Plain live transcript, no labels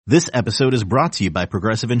This episode is brought to you by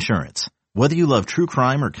Progressive Insurance. Whether you love true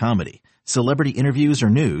crime or comedy, celebrity interviews or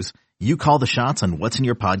news, you call the shots on what's in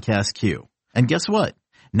your podcast queue. And guess what?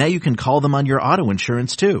 Now you can call them on your auto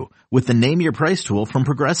insurance too with the Name Your Price tool from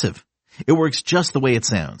Progressive. It works just the way it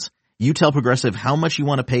sounds. You tell Progressive how much you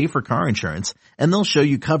want to pay for car insurance, and they'll show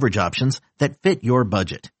you coverage options that fit your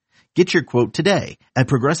budget. Get your quote today at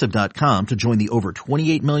Progressive.com to join the over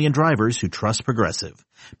 28 million drivers who trust Progressive.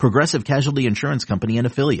 Progressive Casualty Insurance Company and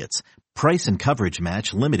Affiliates. Price and coverage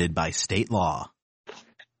match limited by state law.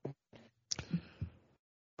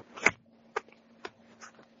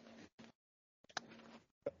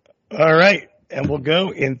 All right, and we'll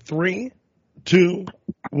go in 3, 2,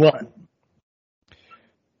 1.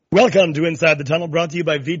 Welcome to Inside the Tunnel, brought to you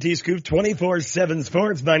by VT Scoop 24/7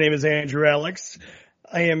 Sports. My name is Andrew Alex.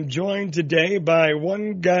 I am joined today by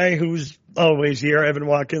one guy who's always here, Evan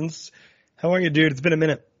Watkins. How are you, dude? It's been a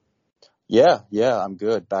minute. Yeah, I'm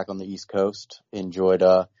good. Back on the East Coast. Enjoyed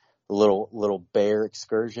a little bear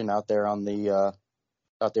excursion out there on the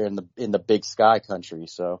out there in the Big Sky country.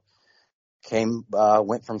 So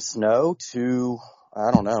went from snow to,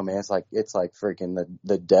 I don't know, man. It's like freaking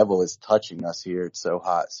the devil is touching us here. It's so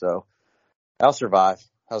hot. So I'll survive.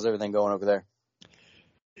 How's everything going over there?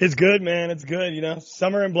 It's good, man. It's good. You know,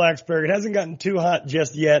 summer in Blacksburg. It hasn't gotten too hot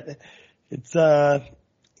just yet. It's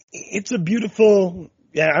a beautiful.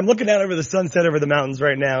 Yeah, I'm looking out over the sunset over the mountains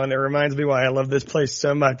right now, and it reminds me why I love this place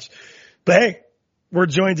so much. But hey, we're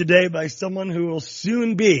joined today by someone who will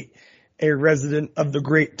soon be a resident of the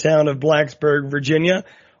great town of Blacksburg, Virginia,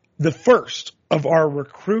 the first of our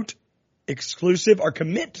recruit exclusive, our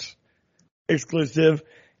commit exclusive,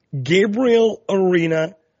 Gabriel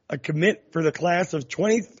Arena, a commit for the class of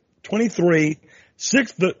 2023,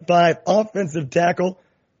 6'5" offensive tackle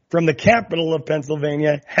from the capital of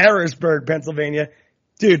Pennsylvania, Harrisburg, Pennsylvania.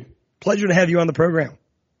 Dude, pleasure to have you on the program.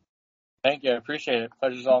 Thank you. I appreciate it.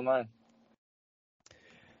 Pleasure's all mine.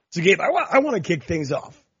 So, Gabe, I want to kick things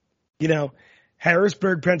off. You know,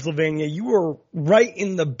 Harrisburg, Pennsylvania, you were right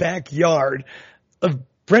in the backyard of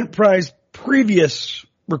Brent Pry's previous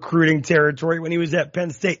recruiting territory when he was at Penn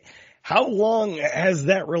State. How long has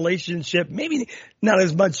that relationship, maybe not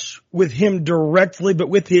as much with him directly, but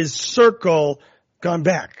with his circle, gone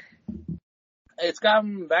back? It's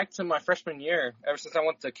gotten back to my freshman year, ever since I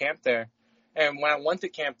went to camp there. And when I went to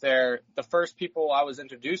camp there, the first people I was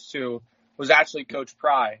introduced to was actually Coach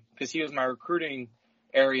Pry, because he was my recruiting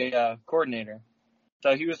area coordinator.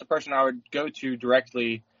 So he was the person I would go to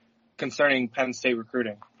directly concerning Penn State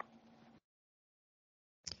recruiting.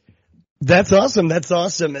 That's awesome. That's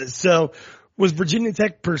awesome. So was Virginia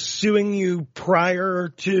Tech pursuing you prior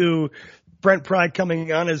to Brent Pry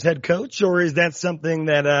coming on as head coach, or is that something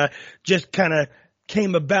that just kind of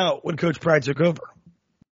came about when Coach Pry took over?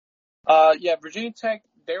 Yeah, Virginia Tech,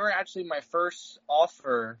 they were actually my first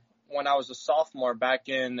offer when I was a sophomore back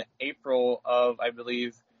in April of, I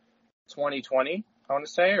believe, 2020, I want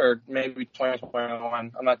to say, or maybe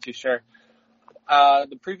 2021. I'm not too sure.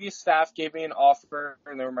 The previous staff gave me an offer,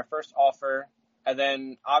 and they were my first offer. And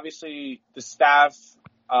then, obviously, the staff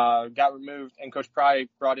got removed, and Coach Pry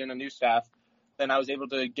brought in a new staff. Then I was able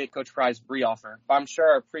to get Coach Pry's re-offer. But I'm sure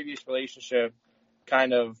our previous relationship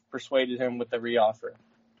kind of persuaded him with the re-offer.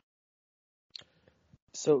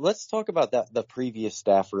 So let's talk about the previous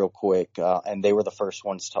staff real quick. And they were the first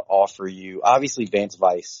ones to offer you. Obviously, Vance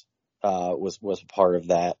Weiss was part of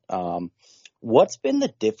that. What's been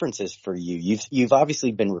the differences for you? You've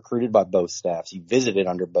obviously been recruited by both staffs. You visited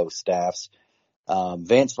under both staffs.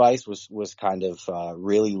 Vance Weiss was kind of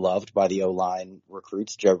really loved by the O-line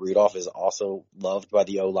recruits. Joe Rudolph is also loved by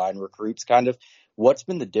the O-line recruits. Kind of, what's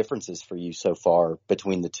been the differences for you so far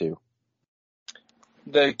between the two?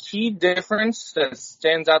 The key difference that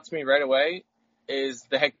stands out to me right away is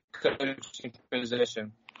the head coaching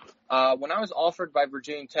position. When I was offered by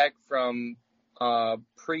Virginia Tech from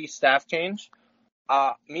pre-staff change,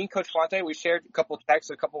 me and Coach Fonte, we shared a couple texts,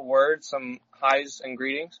 a couple words, some highs and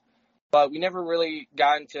greetings, but we never really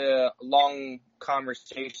got into long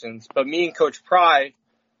conversations. But me and Coach Pry,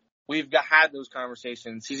 we've had those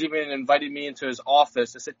conversations. He's even invited me into his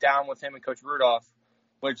office to sit down with him and Coach Rudolph,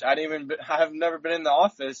 which I have never been in the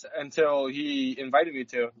office until he invited me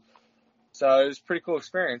to. So it was a pretty cool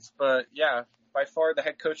experience. But yeah, by far the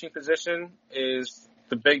head coaching position is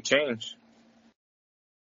the big change.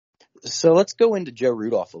 So let's go into Joe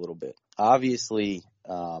Rudolph a little bit. Obviously,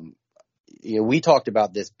 we talked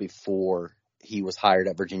about this before he was hired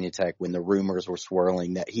at Virginia Tech when the rumors were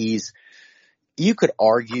swirling that you could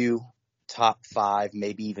argue top 5,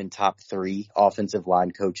 maybe even top 3 offensive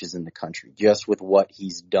line coaches in the country, just with what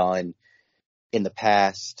he's done in the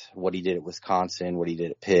past, what he did at Wisconsin, what he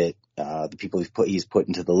did at Pitt, the people he's put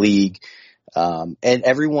into the league. And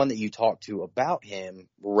everyone that you talk to about him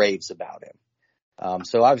raves about him.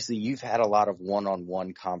 So obviously you've had a lot of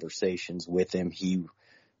one-on-one conversations with him. He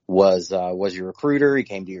was your recruiter. He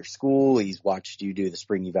came to your school. He's watched you do the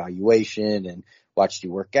spring evaluation and watched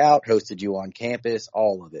you work out, hosted you on campus,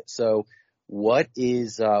 all of it. So what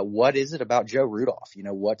is it about Joe Rudolph?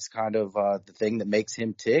 What's kind of the thing that makes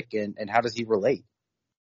him tick, and how does he relate?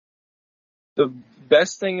 The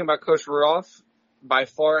best thing about Coach Rudolph by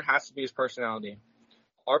far has to be his personality.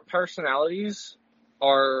 Our personalities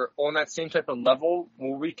are on that same type of level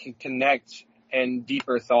where we can connect and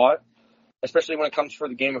deeper thought, especially when it comes for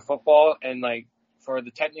the game of football and like for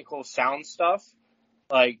the technical sound stuff.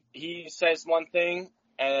 Like he says one thing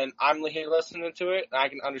and I'm here listening to it and I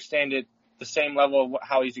can understand it the same level of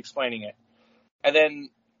how he's explaining it. And then,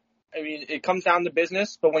 I mean, it comes down to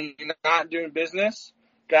business, but when you're not doing business,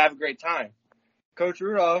 you gotta have a great time. Coach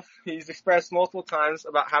Rudolph, he's expressed multiple times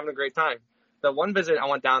about having a great time. The one visit I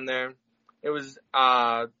went down there, it was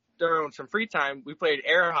during some free time, we played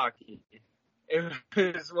air hockey. It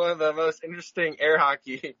was one of the most interesting air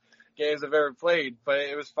hockey games I've ever played, but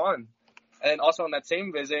it was fun. And also on that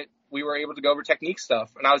same visit, we were able to go over technique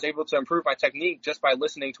stuff, and I was able to improve my technique just by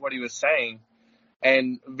listening to what he was saying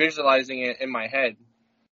and visualizing it in my head.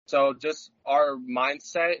 So just our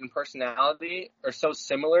mindset and personality are so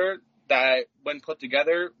similar that when put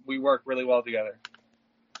together, we work really well together.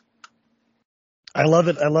 I love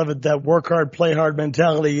it. That work hard, play hard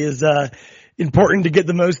mentality is important to get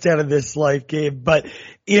the most out of this life, Gabe. But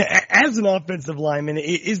as an offensive lineman,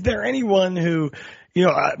 is there anyone who,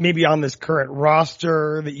 maybe on this current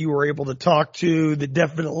roster that you were able to talk to that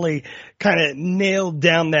definitely kind of nailed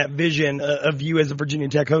down that vision of you as a Virginia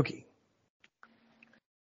Tech Hokie?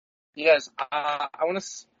 Yes, I want to.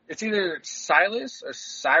 It's either Silas or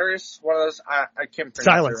Cyrus, one of those. I can't pronounce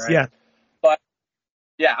Silas, it right. yeah. But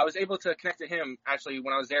yeah, I was able to connect to him actually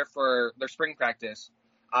when I was there for their spring practice.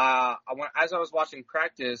 As I was watching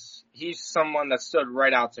practice, he's someone that stood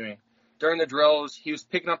right out to me. During the drills, he was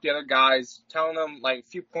picking up the other guys, telling them like a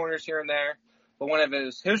few pointers here and there. But when it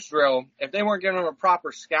was his drill, if they weren't giving him a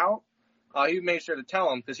proper scout, he made sure to tell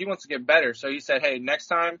them because he wants to get better. So he said, hey, next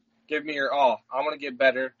time, give me your all. I want to get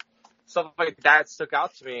better. Stuff like that stuck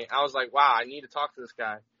out to me. I was like, wow, I need to talk to this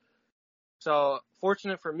guy. So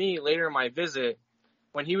fortunate for me, later in my visit,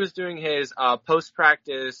 when he was doing his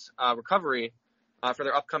post-practice recovery for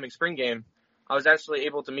their upcoming spring game, I was actually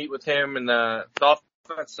able to meet with him and the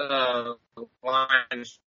offensive line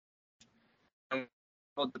and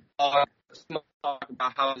talk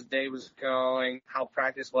about how his day was going, how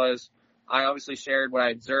practice was. I obviously shared what I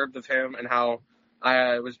observed of him and how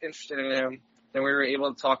I was interested in him. Then we were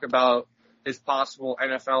able to talk about his possible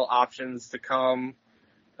NFL options to come,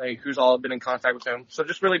 like who's all been in contact with him. So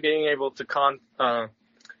just really being able to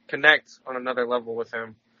connect on another level with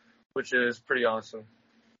him, which is pretty awesome.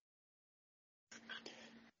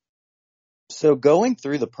 So going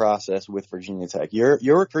through the process with Virginia Tech, your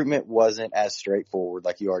recruitment wasn't as straightforward,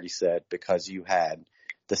 like you already said, because you had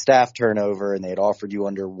the staff turnover and they had offered you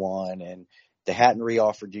under one and they hadn't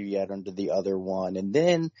re-offered you yet under the other one. And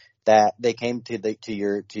then that they came to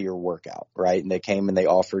your workout, right? And they came and they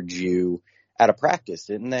offered you at a practice,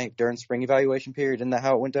 didn't they, during spring evaluation period? Isn't that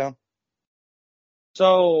how it went down?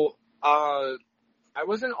 So I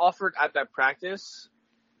wasn't offered at that practice.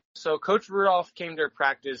 So Coach Rudolph came to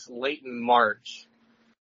practice late in March.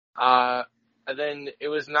 And then it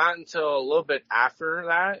was not until a little bit after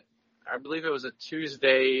that, I believe it was a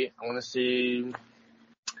Tuesday, I want to see,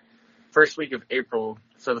 first week of April.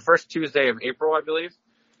 So the first Tuesday of April, I believe.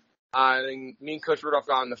 Then me and Coach Rudolph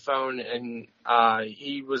got on the phone, and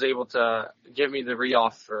he was able to give me the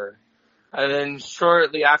re-offer. And then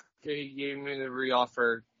shortly after he gave me the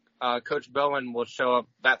re-offer, Coach Bowen will show up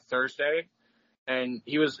that Thursday, and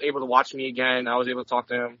he was able to watch me again. I was able to talk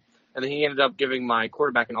to him, and then he ended up giving my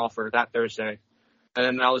quarterback an offer that Thursday. And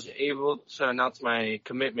then I was able to announce my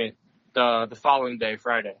commitment the following day,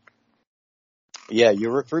 Friday. Yeah,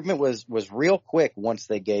 your recruitment was real quick once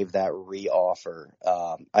they gave that re-offer.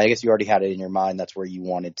 I guess you already had it in your mind. That's where you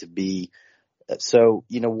wanted to be. So,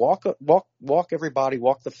 walk everybody,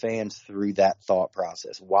 walk the fans through that thought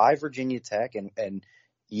process. Why Virginia Tech? And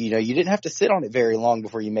you didn't have to sit on it very long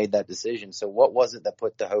before you made that decision. So what was it that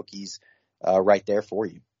put the Hokies right there for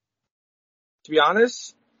you? To be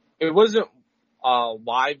honest, it wasn't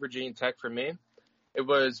why Virginia Tech for me. It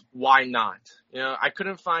was why not. I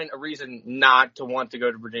couldn't find a reason not to want to go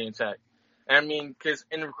to Virginia Tech. And I mean, because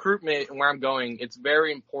in recruitment and where I'm going, it's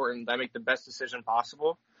very important that I make the best decision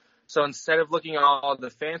possible. So instead of looking at all the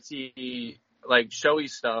fancy like showy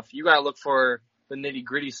stuff. You got to look for the nitty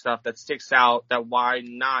gritty stuff that sticks out, that why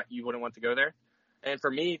not you wouldn't want to go there. And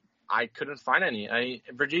for me, I couldn't find any.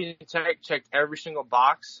 Virginia Tech checked every single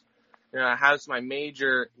box. You know, it has my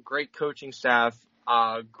major, great coaching staff,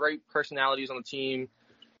 great personalities on the team.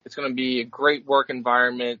 It's going to be a great work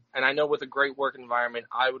environment. And I know with a great work environment,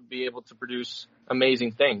 I would be able to produce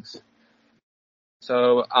amazing things.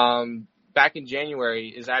 So back in January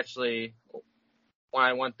is actually when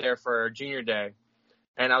I went there for junior day.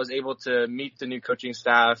 And I was able to meet the new coaching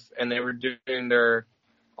staff, and they were doing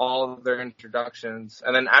all of their introductions.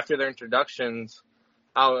 And then after their introductions,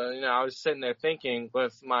 I was sitting there thinking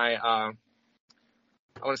with my, I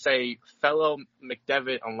want to say, fellow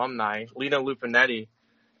McDevitt alumni, Lena Lupinetti.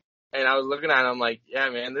 And I was looking at him like, yeah,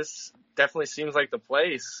 man, this definitely seems like the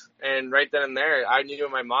place. And right then and there, I knew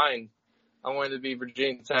in my mind I wanted to be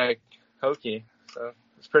Virginia Tech Hokie. So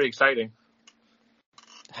it's pretty exciting.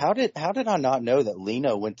 How did I not know that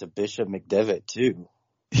Lena went to Bishop McDevitt too?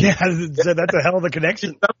 Yeah, so that's a hell of a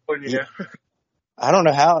connection. Yeah. I don't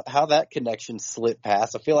know how that connection slipped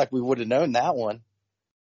past. I feel like we would have known that one.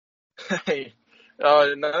 Hey,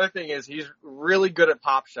 another thing is he's really good at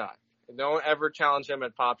pop shot. Don't ever challenge him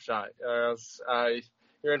at pop shot, or else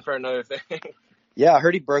you're in for another thing. Yeah, I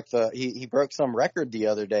heard he broke he broke some record the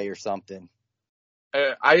other day or something.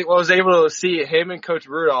 I was able to see him and Coach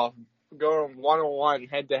Rudolph going 1-on-1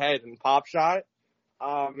 head-to-head in pop shot.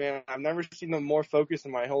 Oh, man, I've never seen them more focused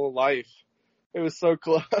in my whole life. It was so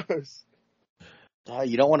close.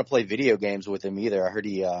 You don't want to play video games with him either. I heard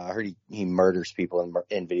he murders people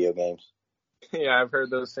in video games. Yeah, I've heard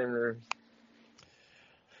those same rumors.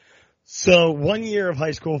 So 1 year of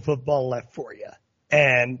high school football left for you.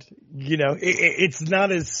 And, you know, it's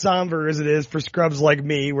not as somber as it is for scrubs like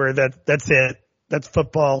me where that's it. That's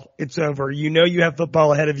football. It's over. You know you have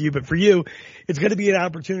football ahead of you, but for you, it's going to be an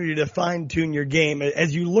opportunity to fine-tune your game.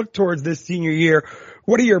 As you look towards this senior year,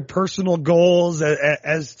 what are your personal goals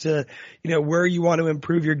as to, you know, where you want to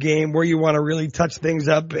improve your game, where you want to really touch things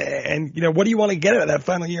up, and, you know, what do you want to get out of that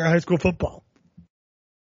final year of high school football?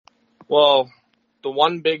 Well, the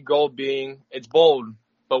one big goal being, it's bold,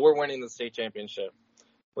 but we're winning the state championship.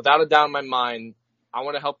 Without a doubt in my mind, I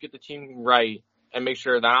want to help get the team right and make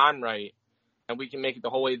sure that I'm right, and we can make it the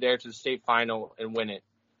whole way there to the state final and win it.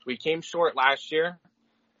 We came short last year,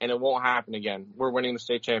 and it won't happen again. We're winning the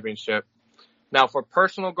state championship. Now, for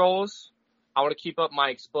personal goals, I want to keep up my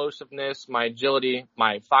explosiveness, my agility,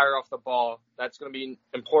 my fire off the ball. That's going to be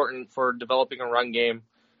important for developing a run game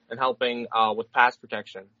and helping with pass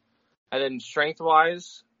protection. And then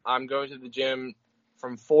strength-wise, I'm going to the gym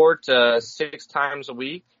from 4 to 6 times a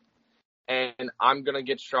week, and I'm going to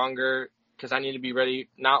get stronger because I need to be ready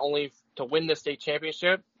not only to win the state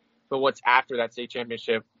championship, but what's after that state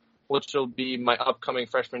championship, which will be my upcoming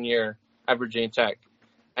freshman year at Virginia Tech.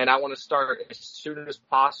 And I want to start as soon as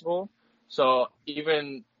possible. So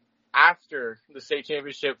even after the state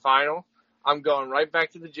championship final, I'm going right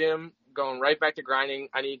back to the gym, going right back to grinding.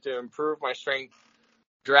 I need to improve my strength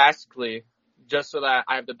drastically just so that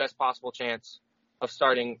I have the best possible chance of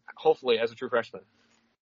starting, hopefully, as a true freshman.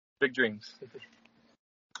 Big dreams.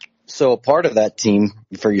 So a part of that team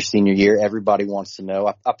for your senior year, everybody wants to know.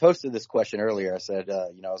 I posted this question earlier. I said,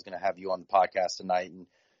 I was going to have you on the podcast tonight, and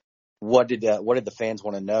what did the fans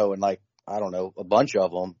want to know? And I don't know, a bunch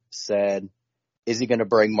of them said, is he going to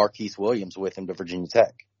bring Marquise Williams with him to Virginia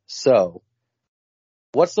Tech? So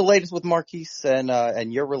what's the latest with Marquise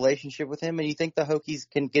and your relationship with him? And you think the Hokies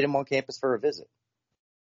can get him on campus for a visit?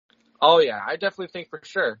 Oh, yeah, I definitely think for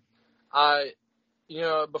sure.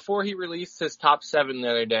 Before he released his top 7 the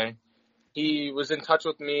other day, he was in touch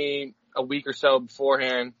with me a week or so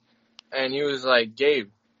beforehand, and he was like, Gabe,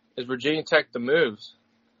 is Virginia Tech the moves?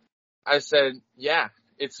 I said, yeah,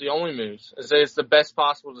 it's the only moves. I said, it's the best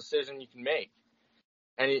possible decision you can make.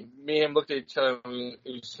 And me and him looked at each other and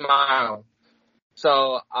we smiled.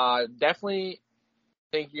 So definitely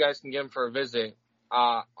think you guys can get him for a visit.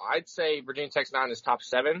 I'd say Virginia Tech's not in his top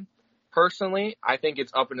 7. Personally, I think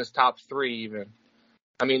it's up in his top 3 even.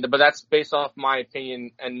 I mean, but that's based off my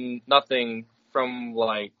opinion and nothing from,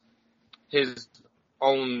 his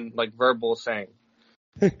own, verbal saying.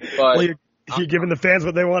 But Well, you're giving the fans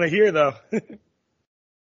what they want to hear, though.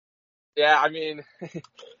 Yeah, I mean,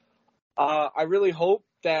 I really hope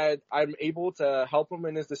that I'm able to help him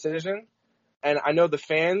in his decision. And I know the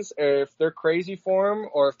fans, if they're crazy for him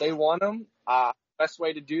or if they want him, the best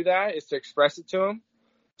way to do that is to express it to him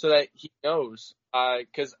so that he knows.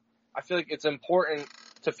 Because I feel like it's important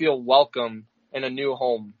to feel welcome in a new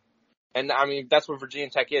home. And, I mean, that's what Virginia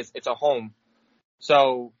Tech is. It's a home.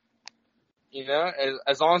 So,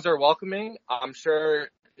 as long as they're welcoming, I'm sure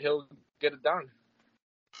he'll get it done.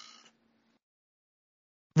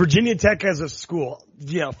 Virginia Tech as a school,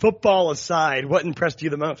 football aside, what impressed you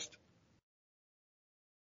the most?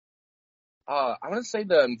 I want to say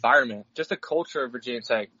the environment, just the culture of Virginia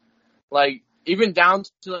Tech. Like, even down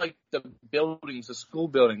to, like, the buildings, the school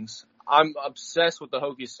buildings. I'm obsessed with the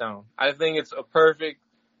Hokie Stone. I think it's a perfect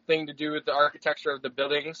thing to do with the architecture of the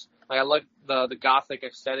buildings. Like, I like the Gothic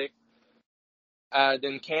aesthetic.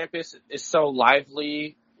 Then campus is so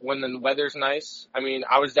lively when the weather's nice. I mean,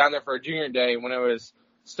 I was down there for a junior day when it was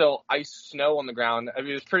still snow on the ground. I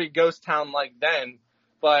mean, it was pretty ghost town-like then,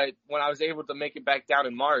 but when I was able to make it back down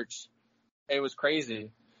in March, it was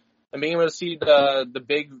crazy. And being able to see the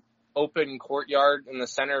big open courtyard in the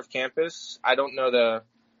center of campus, I don't know the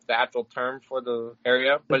actual term for the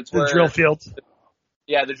area, but it's the drill field.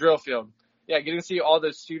 Yeah, the drill field. Yeah, getting to see all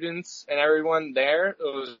the students and everyone there, it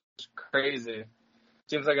was crazy.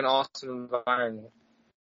 Seems like an awesome environment.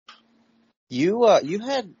 You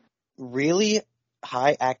had really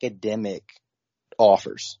high academic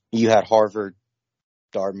offers. You had Harvard,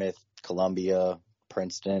 Dartmouth, Columbia,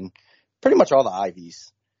 Princeton, pretty much all the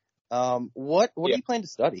Ivies. What do you plan to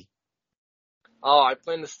study? Oh, I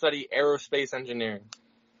plan to study aerospace engineering.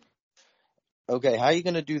 Okay, how are you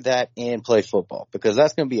going to do that and play football? Because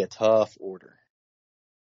that's going to be a tough order.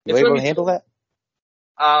 You able to handle that?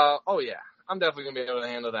 Oh yeah, I'm definitely going to be able to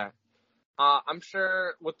handle that. I'm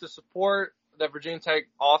sure with the support that Virginia Tech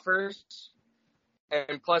offers,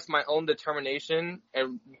 and plus my own determination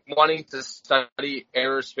and wanting to study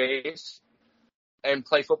aerospace and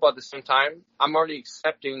play football at the same time, I'm already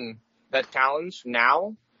accepting that challenge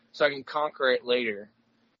now so I can conquer it later.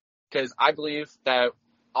 Because I believe that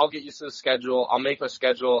I'll get used to the schedule. I'll make a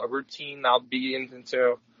schedule, a routine I'll be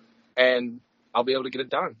into, and I'll be able to get it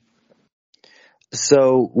done.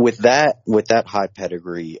 So with that high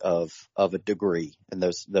pedigree of a degree and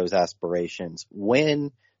those aspirations,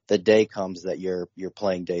 when the day comes that your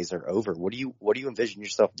playing days are over, what do you envision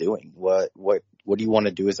yourself doing? What do you want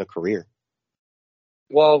to do as a career?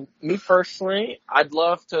 Well, me personally, I'd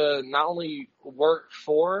love to not only work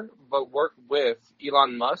for, but work with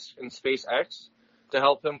Elon Musk and SpaceX to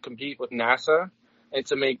help him compete with NASA and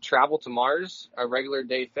to make travel to Mars a regular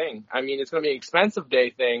day thing. I mean, it's going to be an expensive day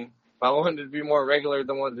thing, but I want it to be more regular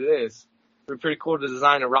than what it is. It'd be pretty cool to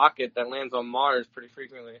design a rocket that lands on Mars pretty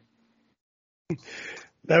frequently.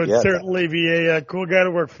 That would certainly be a cool guy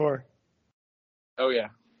to work for. Oh, yeah.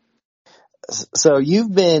 So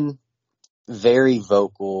you've been very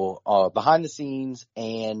vocal behind the scenes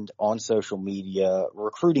and on social media,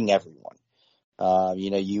 recruiting everyone.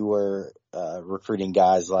 You were recruiting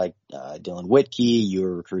guys like Dylan Whitkey. You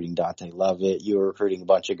were recruiting Dante Lovett. You were recruiting a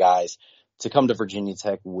bunch of guys to come to Virginia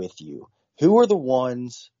Tech with you. Who are the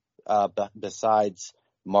ones besides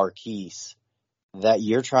Marquise that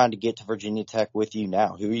you're trying to get to Virginia Tech with you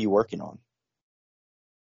now? Who are you working on?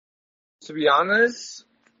 To be honest,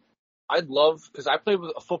 I'd love, because I played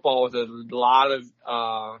with football with a lot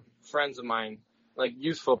of friends of mine, like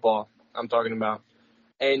youth football I'm talking about.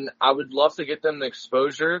 And I would love to get them the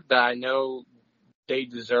exposure that I know they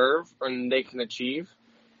deserve and they can achieve.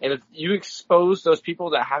 And if you expose those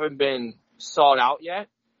people that haven't been sought out yet,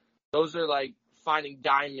 those are like finding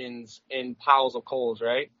diamonds in piles of coals,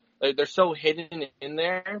 right? Like they're so hidden in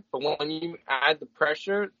there, but when you add the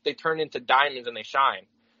pressure, they turn into diamonds and they shine.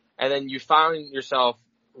 And then you find yourself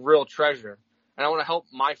real treasure. And I want to help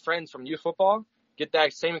my friends from youth football get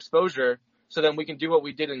that same exposure so then we can do what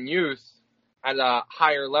we did in youth at a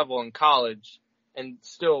higher level in college and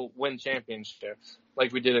still win championships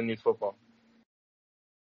like we did in youth football.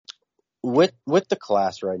 With the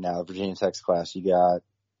class right now, Virginia Tech's class, you got,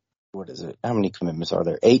 what is it? How many commitments are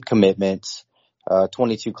there? 8 commitments,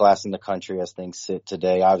 22 class in the country as things sit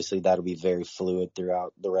today. Obviously, that'll be very fluid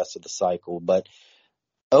throughout the rest of the cycle. But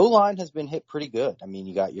O-line has been hit pretty good. I mean,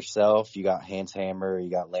 you got yourself, you got Hans Hammer,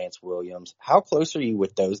 you got Lance Williams. How close are you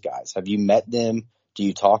with those guys? Have you met them? Do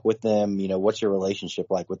you talk with them? What's your relationship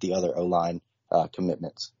like with the other O-line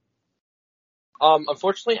commitments?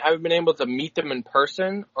 Unfortunately, I haven't been able to meet them in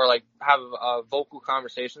person or like have vocal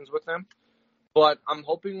conversations with them. But I'm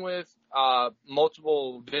hoping with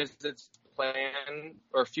multiple visits planned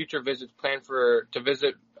or future visits planned to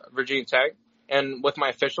visit Virginia Tech, and with my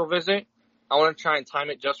official visit, I want to try and time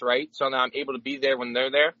it just right so that I'm able to be there when they're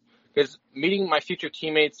there. Because meeting my future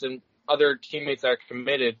teammates and other teammates that are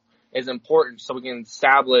committed is important so we can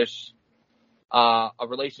establish a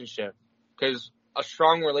relationship. Because a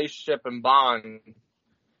strong relationship and bond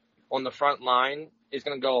on the front line is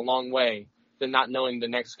going to go a long way than not knowing the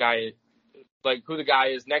next guy, like who the guy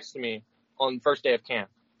is next to me on the first day of camp.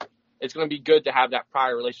 It's going to be good to have that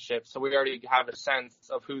prior relationship so we already have a sense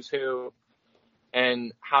of who's who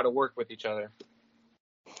and how to work with each other.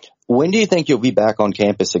 When do you think you'll be back on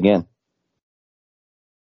campus again?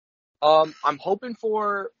 I'm hoping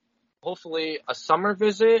for hopefully a summer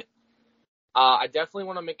visit. I definitely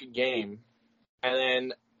want to make a game. And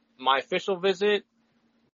then my official visit,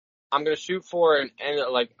 I'm going to shoot for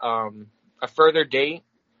a further date,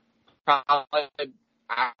 probably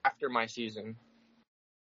after my season.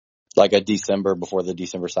 Like a December, before the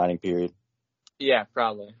December signing period? Yeah,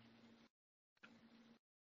 probably.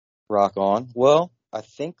 Rock on. Well, I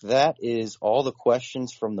think that is all the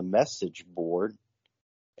questions from the message board.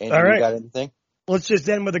 Andrew, all right. You got anything? Let's just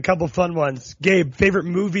end with a couple fun ones. Gabe, favorite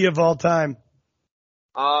movie of all time?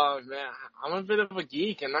 Man, I'm a bit of a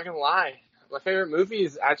geek. I'm not going to lie. My favorite movie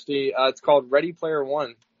is actually, it's called Ready Player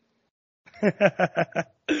One.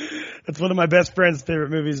 That's one of my best friend's favorite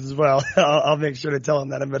movies as well. I'll make sure to tell him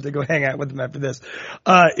that. I'm about to go hang out with him after this.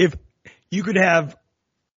 If you could have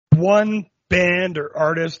one band or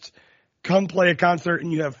artist come play a concert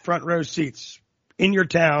and you have front row seats in your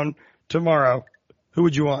town tomorrow, who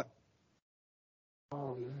would you want?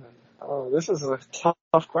 Oh, man. Oh, this is a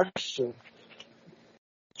tough question.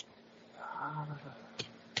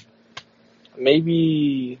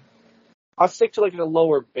 Maybe I'll stick to like a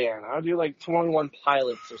lower band. I'll do like 21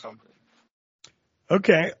 Pilots or something.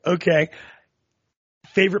 Okay.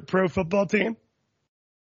 Favorite pro football team?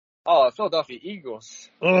 Oh, Philadelphia Eagles.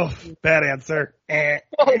 Oh, bad answer.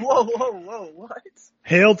 Whoa, what?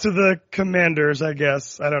 Hail to the Commanders, I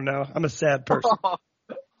guess. I don't know. I'm a sad person.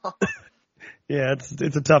 Yeah,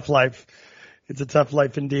 it's a tough life. It's a tough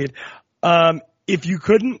life indeed. If you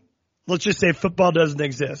couldn't, let's just say football doesn't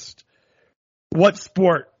exist, what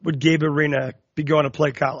sport would Gabe Arena be going to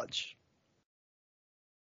play college?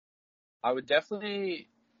 I would definitely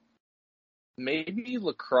maybe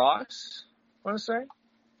lacrosse, I want to say.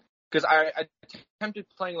 Because I attempted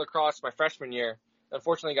playing lacrosse my freshman year.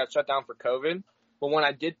 Unfortunately, got shut down for COVID. But when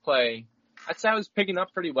I did play, I'd say I was picking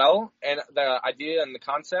up pretty well, and the idea and the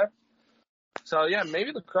concept. So, yeah,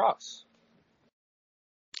 maybe lacrosse.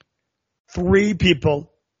 3 people,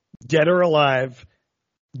 dead or alive,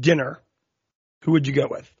 dinner. Who would you go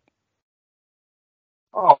with?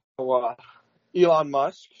 Oh, Elon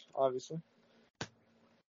Musk, obviously.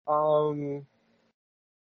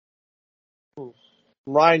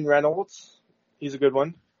 Ryan Reynolds, he's a good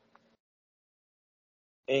one.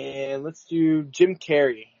 And let's do Jim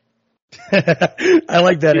Carrey. I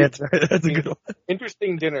like that answer. That's a good one.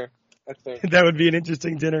 Interesting dinner, I think. That would be an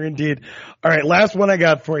interesting dinner indeed. All right, last one I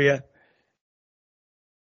got for you.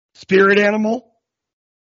 Spirit animal?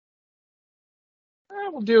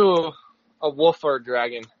 We'll do a wolf or a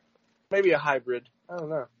dragon. Maybe a hybrid. I don't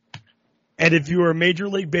know. And if you were a Major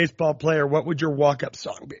League Baseball player, what would your walk-up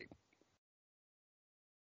song be?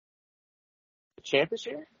 Champ is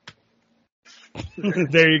here?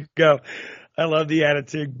 There you go. I love the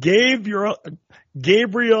attitude. Gabriel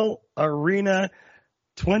Arena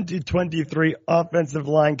 2023 offensive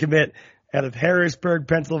line commit out of Harrisburg,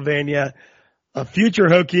 Pennsylvania, a future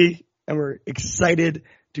Hokie, and we're excited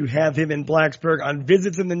to have him in Blacksburg on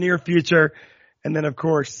visits in the near future, and then, of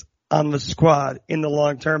course, on the squad in the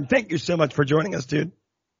long term. Thank you so much for joining us, dude.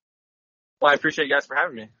 Well, I appreciate you guys for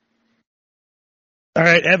having me. All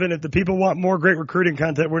right, Evan, if the people want more great recruiting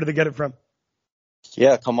content, where do they get it from?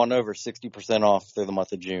 Yeah, come on over. 60% off through the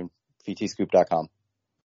month of June. VTScoop.com.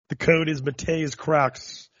 The code is Matei's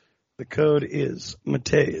Crocs. The code is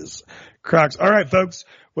Matei's Crocs. All right, folks.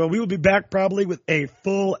 Well, we will be back probably with a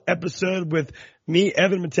full episode with me,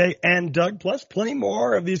 Evan, Matei, and Doug, plus plenty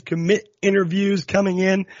more of these commit interviews coming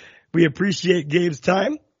in. We appreciate Gabe's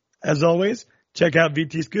time. As always, check out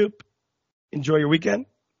VT Scoop. Enjoy your weekend,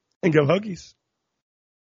 and go Hokies.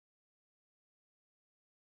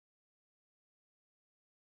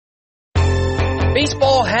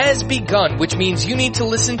 Baseball has begun, which means you need to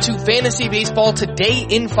listen to Fantasy Baseball Today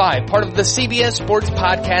in 5, part of the CBS Sports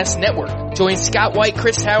Podcast Network. Join Scott White,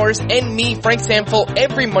 Chris Towers, and me, Frank Samfel,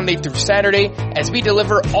 every Monday through Saturday as we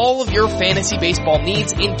deliver all of your fantasy baseball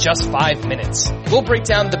needs in just 5 minutes. We'll break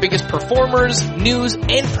down the biggest performers, news,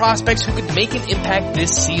 and prospects who could make an impact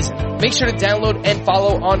this season. Make sure to download and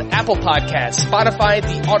follow on Apple Podcasts, Spotify,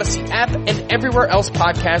 the Odyssey app, and everywhere else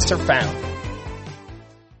podcasts are found.